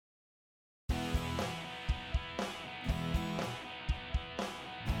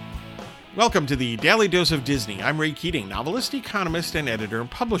Welcome to the Daily Dose of Disney. I'm Ray Keating, novelist, economist, and editor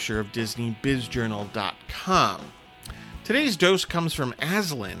and publisher of DisneyBizJournal.com. Today's dose comes from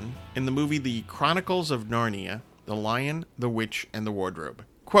Aslan in the movie The Chronicles of Narnia, The Lion, the Witch, and the Wardrobe.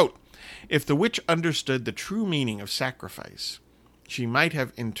 Quote, "If the witch understood the true meaning of sacrifice, she might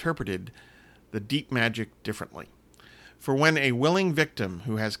have interpreted the deep magic differently. For when a willing victim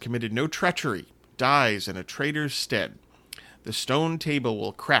who has committed no treachery dies in a traitor's stead, the stone table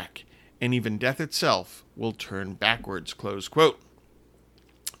will crack, and even death itself will turn backwards," close quote.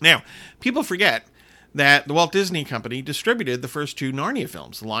 Now, people forget that the Walt Disney Company distributed the first two Narnia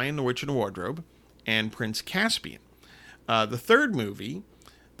films, The Lion, the Witch, and the Wardrobe, and Prince Caspian. The third movie,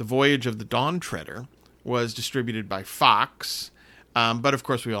 The Voyage of the Dawn Treader, was distributed by Fox, but of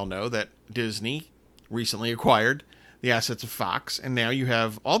course we all know that Disney recently acquired the assets of Fox, and now you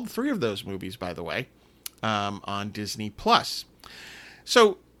have all three of those movies, by the way, on Disney+.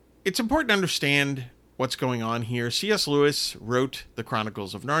 So, it's important to understand what's going on here. C.S. Lewis wrote The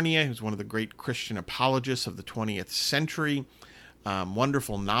Chronicles of Narnia. He was one of the great Christian apologists of the 20th century,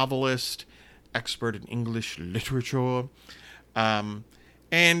 wonderful novelist, expert in English literature. And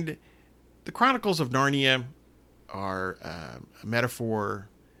The Chronicles of Narnia are a metaphor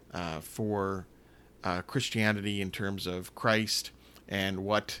for Christianity in terms of Christ and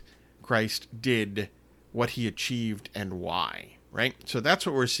what Christ did, what he achieved, and why. Right? So that's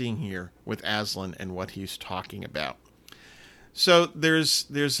what we're seeing here with Aslan and what he's talking about. So there's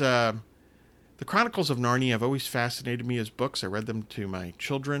The Chronicles of Narnia have always fascinated me as books. I read them to my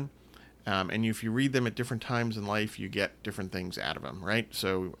children. And if you read them at different times in life, you get different things out of them, right?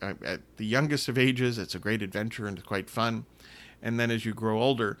 So at the youngest of ages, it's a great adventure and it's quite fun. And then as you grow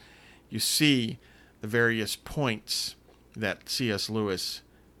older, you see the various points that C.S. Lewis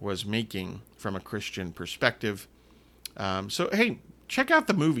was making from a Christian perspective. So, hey, check out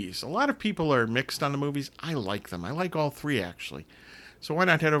the movies. A lot of people are mixed on the movies. I like them. I like all three, actually. So why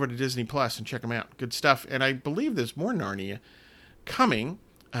not head over to Disney Plus and check them out? Good stuff. And I believe there's more Narnia coming,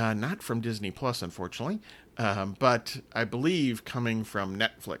 not from Disney Plus, unfortunately, but I believe coming from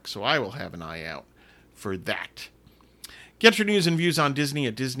Netflix. So I will have an eye out for that. Get your news and views on Disney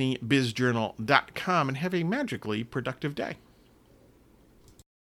at DisneyBizJournal.com and have a magically productive day.